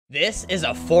This is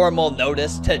a formal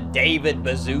notice to David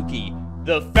Baszucki,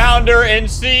 the founder and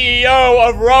CEO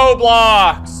of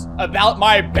Roblox, about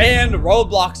my banned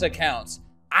Roblox accounts.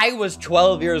 I was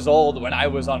 12 years old when I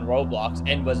was on Roblox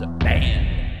and was banned.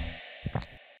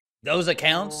 Those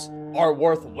accounts are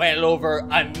worth well over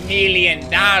 $1 million.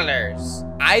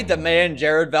 I demand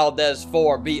Jared Valdez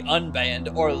 4 be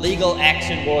unbanned or legal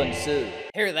action will ensue.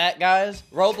 Hear that, guys?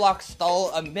 Roblox stole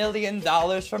 $1 million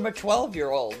from a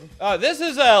 12-year-old. This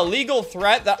is a legal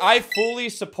threat that I fully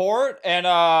support, and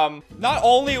not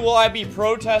only will I be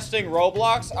protesting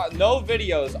Roblox, no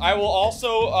videos, I will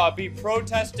also be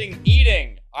protesting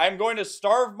eating. I'm going to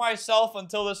starve myself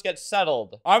until this gets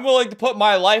settled. I'm willing to put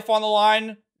my life on the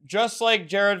line, just like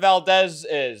Jared Valdez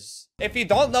is. If you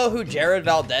don't know who Jared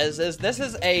Valdez is, this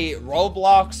is a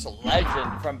Roblox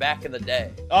legend from back in the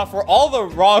day. For all the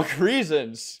wrong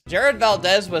reasons. Jared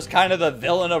Valdez was kind of the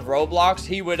villain of Roblox.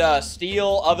 He would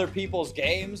steal other people's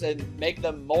games and make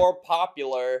them more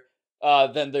popular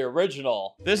than the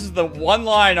original. This is the one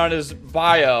line on his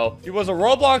bio. He was a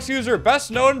Roblox user best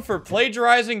known for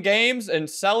plagiarizing games and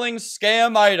selling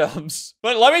scam items.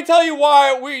 But let me tell you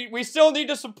why we still need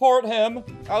to support him.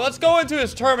 Let's go into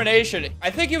his termination.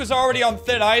 I think he was already on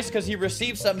thin ice because he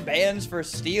received some bans for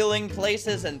stealing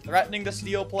places and threatening to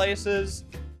steal places.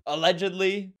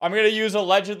 Allegedly. I'm gonna use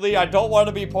allegedly. I don't want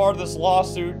to be part of this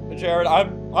lawsuit, Jared.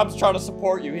 I'm just trying to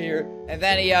support you here. And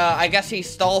then he, I guess he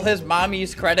stole his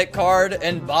mommy's credit card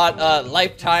and bought a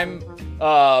lifetime,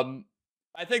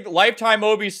 I think lifetime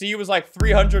OBC was like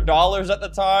 $300 at the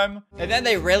time. And then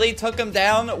they really took him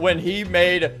down when he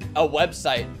made a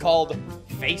website called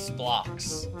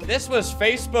Faceblocks. This was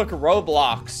Facebook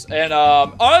Roblox, and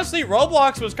honestly,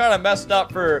 Roblox was kind of messed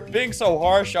up for being so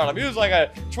harsh on him. He was like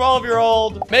a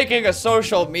 12-year-old making a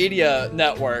social media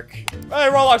network. Hey,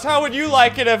 Roblox, how would you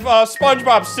like it if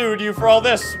SpongeBob sued you for all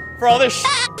this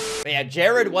shit? Yeah,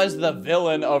 Jared was the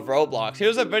villain of Roblox.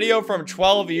 Here's a video from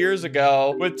 12 years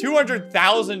ago with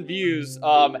 200,000 views,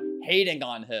 hating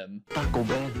on him. Taco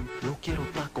Bell, yo quiero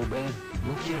Taco Bell,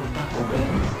 yo quiero Taco Bell,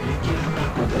 yo quiero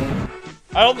Taco Bell.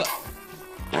 I don't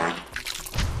know.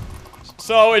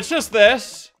 So it's just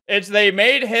this. They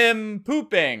made him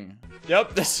pooping.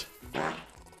 Yep, this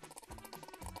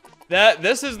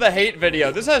is the hate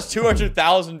video. This has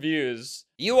 200,000 views.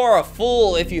 You are a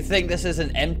fool if you think this is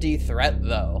an empty threat,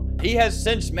 though. He has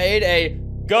since made a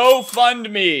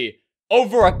GoFundMe.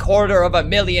 Over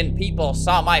 250,000 people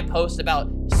saw my post about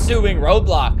suing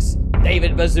Roblox.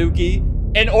 David Baszucki,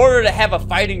 in order to have a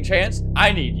fighting chance,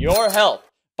 I need your help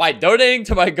by donating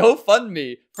to my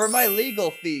GoFundMe for my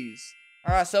legal fees.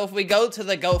 All right, so if we go to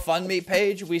the GoFundMe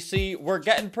page, we see we're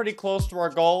getting pretty close to our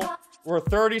goal. We're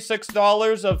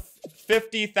 $36 of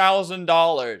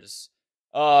 $50,000.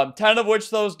 10 of which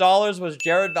those dollars was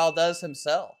Jared Valdez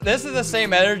himself. This is the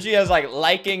same energy as like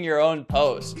liking your own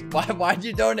post. Why'd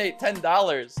you donate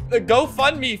 $10? The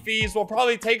GoFundMe fees will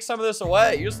probably take some of this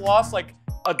away. You just lost like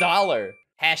 $1.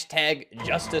 Hashtag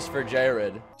justice for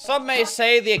Jared. Some may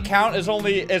say the account is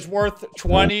worth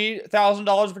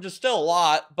 $20,000, which is still a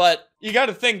lot, but you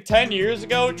gotta think 10 years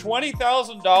ago,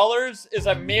 $20,000 is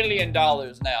 $1 million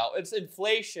now. It's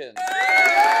inflation.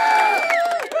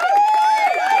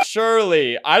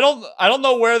 Surely. I don't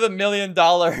know where the $1 million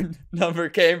number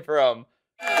came from,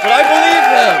 but I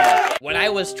believe him. When I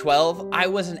was 12, I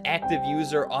was an active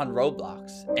user on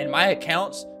Roblox, and my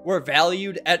accounts were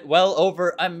valued at well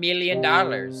over $1 million.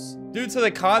 Due to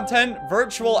the content,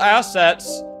 virtual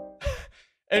assets,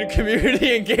 and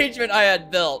community engagement I had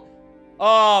built.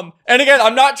 And again,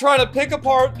 I'm not trying to pick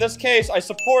apart this case. I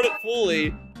support it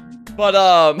fully, but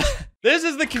this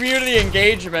is the community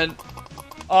engagement.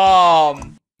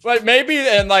 But maybe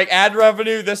in like ad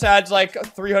revenue, this adds like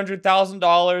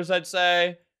 $300,000, I'd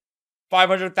say.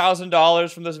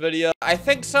 $500,000 from this video. I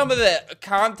think some of the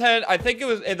content, I think it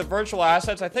was in the virtual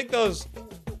assets, I think those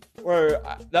were,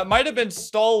 that might have been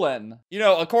stolen, you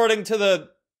know, according to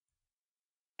the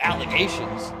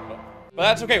allegations. But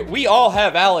that's okay, we all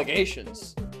have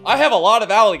allegations. I have a lot of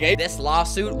allegations. This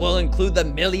lawsuit will include the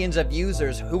millions of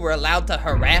users who were allowed to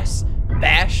harass,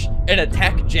 bash, and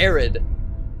attack Jared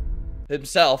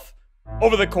himself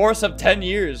over the course of 10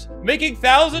 years, making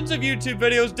thousands of YouTube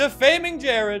videos defaming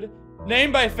Jared,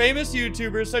 named by famous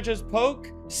YouTubers such as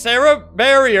Poke, Sarah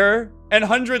Barrier, and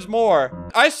hundreds more.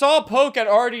 I saw Poke at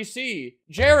RDC.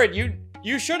 Jared,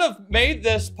 you should have made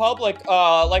this public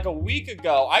like a week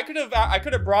ago. I could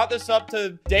have brought this up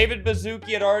to David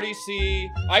Baszucki at RDC.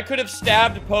 I could have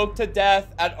stabbed Poke to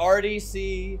death at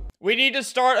RDC. We need to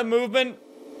start a movement.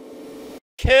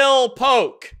 Kill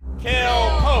Poke. Kill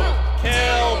Poke.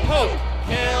 Kill Poke.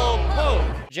 Kill Poke.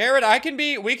 Jared,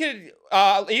 we could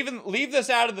even leave this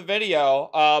out of the video,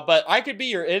 but I could be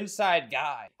your inside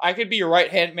guy. I could be your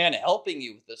right-hand man helping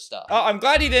you with this stuff. I'm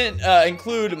glad he didn't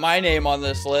include my name on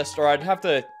this list, or I'd have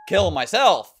to kill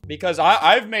myself, because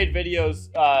I've made videos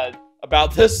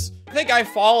about this. I think I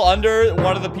fall under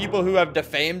one of the people who have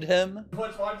defamed him.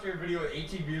 Once watched your video with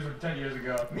 18 views from 10 years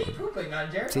ago. Me pooping,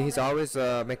 not Jared. See, he's always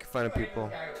making fun of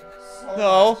people.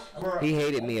 No. He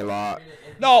hated me a lot.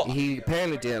 No. He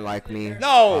apparently didn't like me.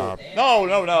 No.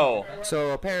 No.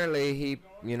 So apparently he,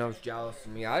 you know, was jealous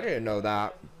of me. I didn't know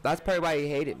that. That's probably why he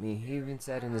hated me. He even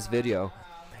said in this video.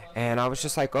 And I was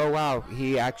just like, oh wow,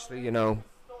 he actually, you know,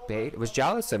 was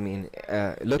jealous of me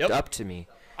and looked up to me.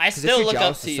 I still look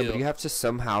up to somebody, you have to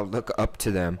somehow look up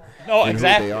to them. No, and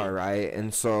exactly. Who they are, right?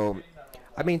 And so,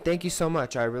 I mean, thank you so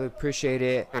much. I really appreciate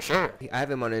it. For sure. I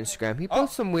have him on Instagram. He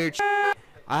posts some weird shit,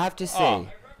 I have to say.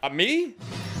 Me?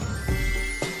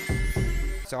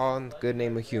 It's all in the good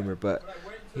name of humor, but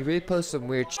he really posts some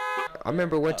weird shit. I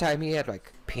remember one time he had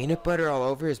like peanut butter all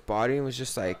over his body and was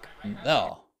just like,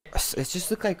 no. It just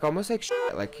looked like almost like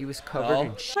shit. Like he was covered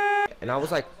in shit. And I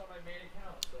was like,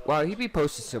 wow, he be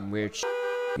posting some weird shit.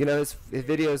 You know, his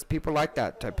videos, people like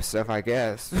that type of stuff, I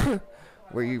guess.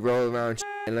 Where you roll around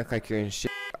and look like you're in shit.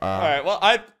 Alright, well,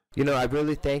 you know, I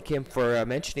really thank him for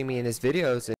mentioning me in his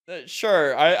videos. And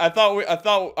sure, I thought we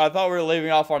were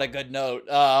leaving off on a good note.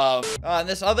 And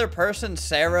this other person,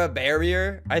 Sarah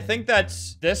Barrier, I think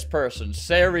that's this person,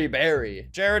 Sari Berry.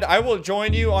 Jared, I will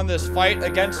join you on this fight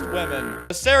against women.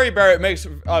 Sari Barrett makes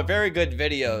very good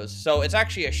videos, so it's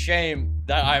actually a shame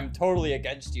that I'm totally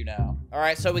against you now. All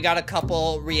right, so we got a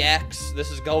couple reacts.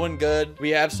 This is going good.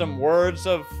 We have some words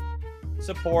of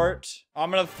support.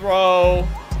 I'm gonna throw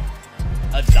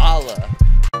 $1.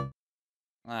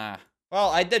 Well,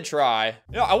 I did try.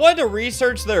 You know, I wanted to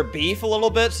research their beef a little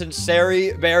bit since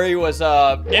Sari Berry was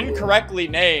incorrectly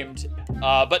named,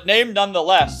 but named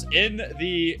nonetheless in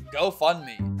the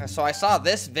GoFundMe. So I saw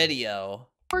this video.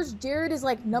 Of course, Jared is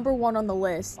like #1 on the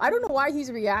list. I don't know why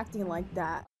he's reacting like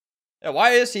that. Yeah,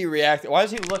 why is he reacting? Why is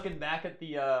he looking back at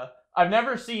the, I've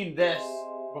never seen this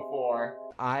before.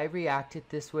 I reacted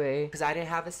this way because I didn't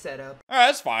have a setup. Alright,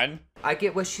 that's fine. I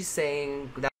get what she's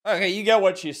saying. Okay, you get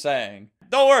what she's saying.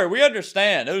 Don't worry, we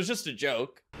understand. It was just a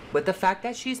joke. But the fact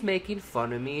that she's making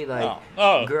fun of me, like,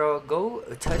 Oh. girl, go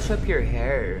touch up your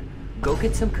hair. Go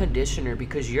get some conditioner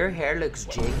because your hair looks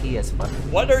janky as fuck.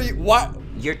 What?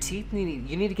 Your teeth you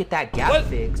need to get that gap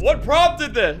fixed. What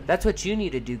prompted this? That's what you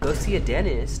need to do. Go see a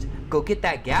dentist. Go get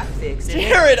that gap fixed.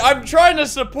 Jared, I'm trying to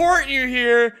support you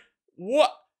here.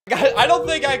 What? I don't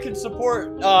think I can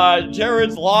support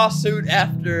Jared's lawsuit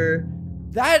after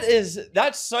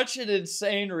that's such an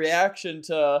insane reaction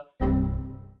to.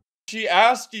 She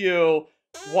asked you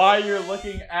why you're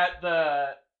looking at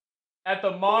the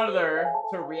monitor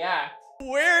to react.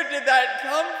 Where did that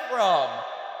come from?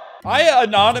 I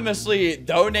anonymously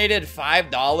donated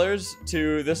 $5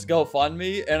 to this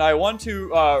GoFundMe, and I want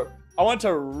to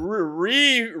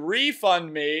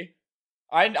refund me.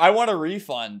 I want a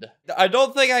refund. I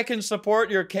don't think I can support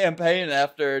your campaign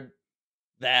after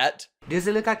that. Does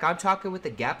it look like I'm talking with a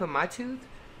gap in my tooth?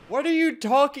 What are you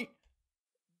talking?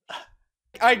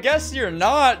 I guess you're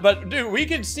not, but dude, we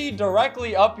can see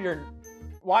directly up your.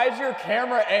 Why is your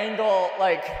camera angle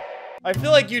like? I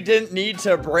feel like you didn't need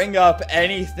to bring up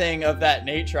anything of that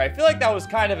nature. I feel like that was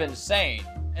kind of insane.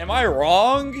 Am I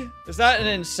wrong? Is that an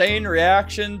insane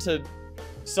reaction to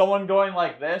someone going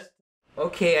like this?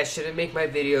 Okay, I shouldn't make my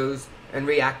videos and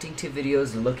reacting to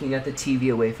videos looking at the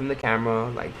TV away from the camera.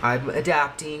 Like, I'm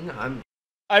adapting.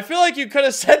 I feel like you could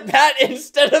have said that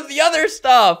instead of the other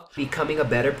stuff. Becoming a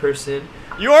better person.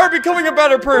 You are becoming a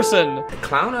better person.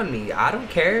 Clown on me. I don't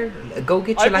care. Go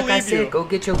get your, like I said, go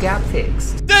get your gap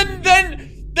fixed.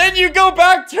 Then you go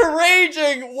back to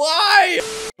raging. Why?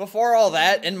 Before all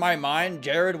that, in my mind,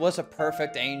 Jared was a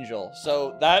perfect angel.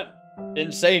 So that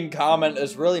insane comment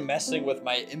is really messing with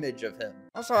my image of him.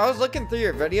 Also, I was looking through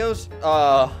your videos.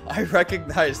 I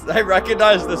recognized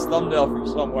this thumbnail from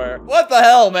somewhere. What the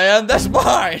hell, man? That's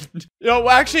mine. Yo,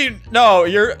 actually, no,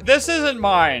 this isn't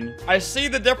mine. I see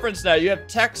the difference now. You have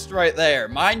text right there.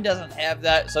 Mine doesn't have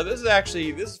that. So this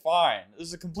is fine. This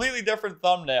is a completely different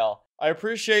thumbnail. I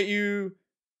appreciate you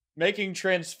making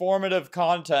transformative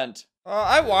content.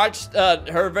 I watched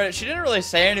her video. She didn't really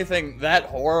say anything that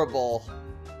horrible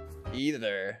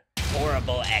either.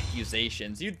 Horrible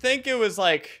accusations. You'd think it was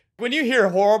like When you hear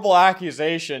horrible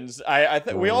accusations, I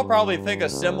think we all probably think a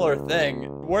similar thing.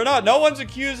 No one's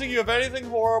accusing you of anything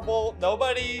horrible.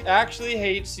 Nobody actually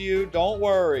hates you. Don't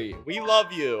worry. We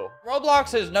love you.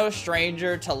 Roblox is no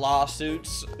stranger to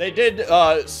lawsuits. They did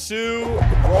sue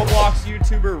Roblox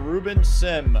YouTuber Ruben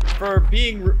Sim for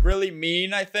being really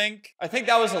mean, I think. I think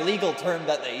that was a legal term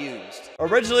that they used.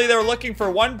 Originally, they were looking for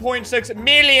 $1.6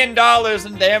 million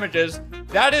in damages.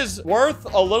 That is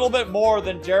worth a little bit more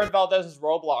than Jared Valdez's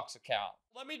Roblox account.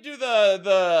 Let me do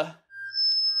the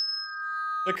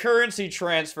currency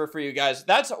transfer for you guys.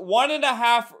 That's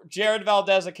 1.5 Jared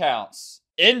Valdez accounts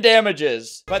in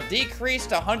damages, but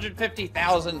decreased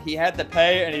 150,000 he had to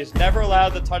pay, and he's never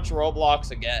allowed to touch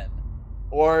Roblox again,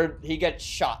 or he gets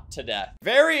shot to death.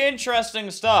 Very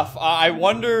interesting stuff. I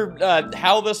wonder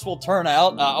how this will turn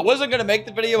out. I wasn't gonna make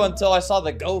the video until I saw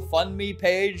the GoFundMe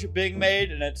page being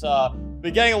made, and it's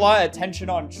been getting a lot of attention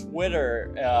on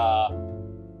Twitter.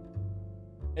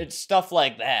 It's stuff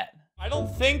like that. I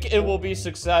don't think it will be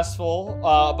successful,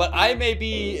 but I may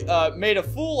be made a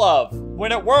fool of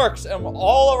when it works and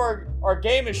all of our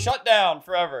game is shut down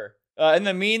forever. In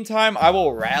the meantime, I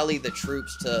will rally the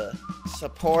troops to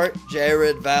support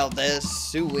Jared Valdez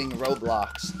suing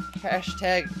Roblox.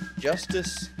 Hashtag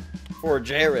justice for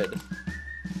Jared.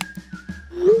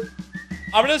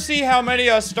 I'm gonna see how many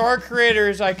star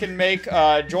creators I can make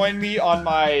join me on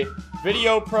my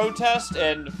video protest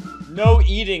and no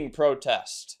eating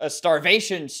protest. A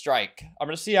starvation strike. I'm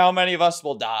gonna see how many of us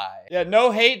will die. Yeah,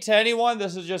 no hate to anyone.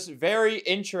 This is just very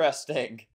interesting.